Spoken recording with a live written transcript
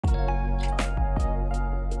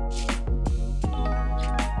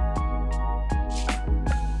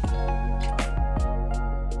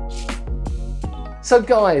So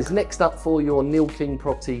guys, next up for your Neil King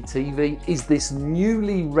Property TV is this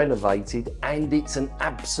newly renovated, and it's an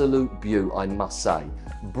absolute beaut, I must say,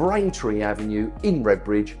 Braintree Avenue in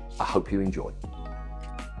Redbridge. I hope you enjoy.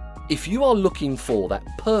 If you are looking for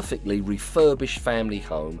that perfectly refurbished family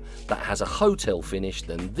home that has a hotel finish,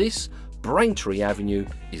 then this Braintree Avenue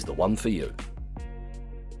is the one for you.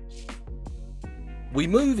 We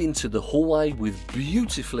move into the hallway with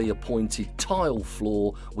beautifully appointed tile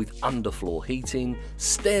floor with underfloor heating,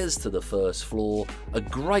 stairs to the first floor, a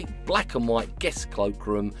great black and white guest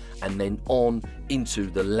cloakroom, and then on into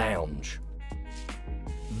the lounge.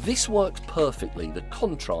 This works perfectly, the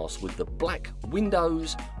contrast with the black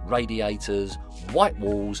windows, radiators, white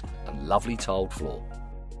walls and lovely tiled floor.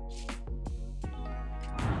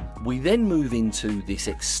 We then move into this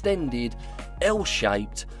extended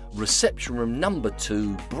L-shaped reception room number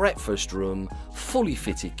 2, breakfast room, fully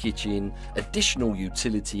fitted kitchen, additional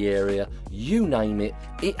utility area, you name it,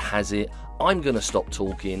 it has it. I'm going to stop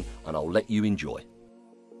talking and I'll let you enjoy.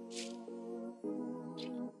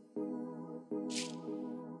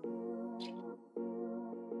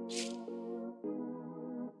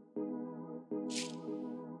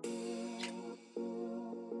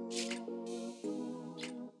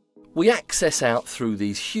 We access out through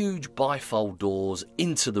these huge bifold doors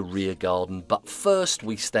into the rear garden, but first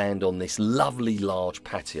we stand on this lovely large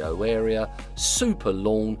patio area, super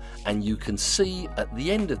lawn, and you can see at the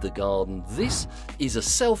end of the garden this is a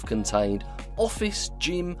self-contained office,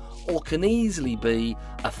 gym, or can easily be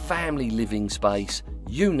a family living space.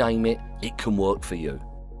 You name it, it can work for you.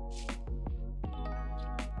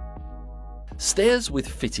 Stairs with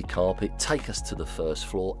fitted carpet take us to the first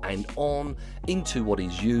floor and on into what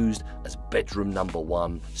is used as bedroom number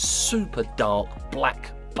 1, super dark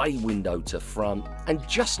black bay window to front, and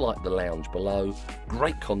just like the lounge below,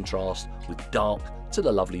 great contrast with dark to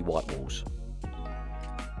the lovely white walls.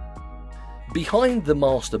 Behind the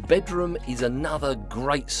master bedroom is another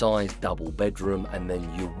great sized double bedroom, and then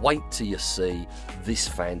you wait till you see this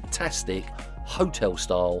fantastic hotel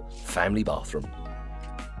style family bathroom.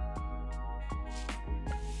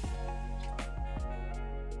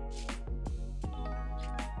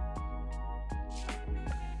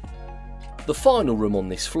 The final room on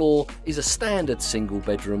this floor is a standard single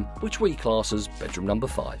bedroom, which we class as bedroom number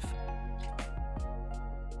 5.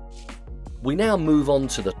 We now move on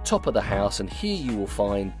to the top of the house, and here you will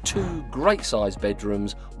find 2 great sized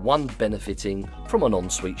bedrooms, one benefiting from an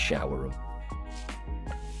ensuite shower room.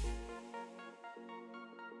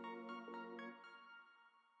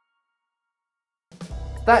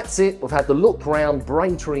 That's it, we've had the look round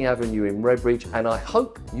Braintree Avenue in Redbridge, and I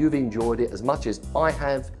hope you've enjoyed it as much as I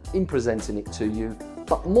have in presenting it to you.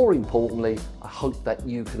 But more importantly, I hope that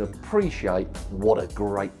you can appreciate what a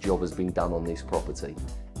great job has been done on this property.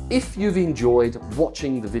 If you've enjoyed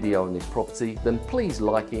watching the video on this property, then please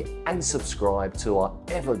like it and subscribe to our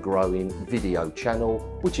ever-growing video channel,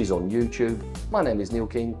 which is on YouTube. My name is Neil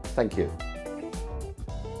King, thank you.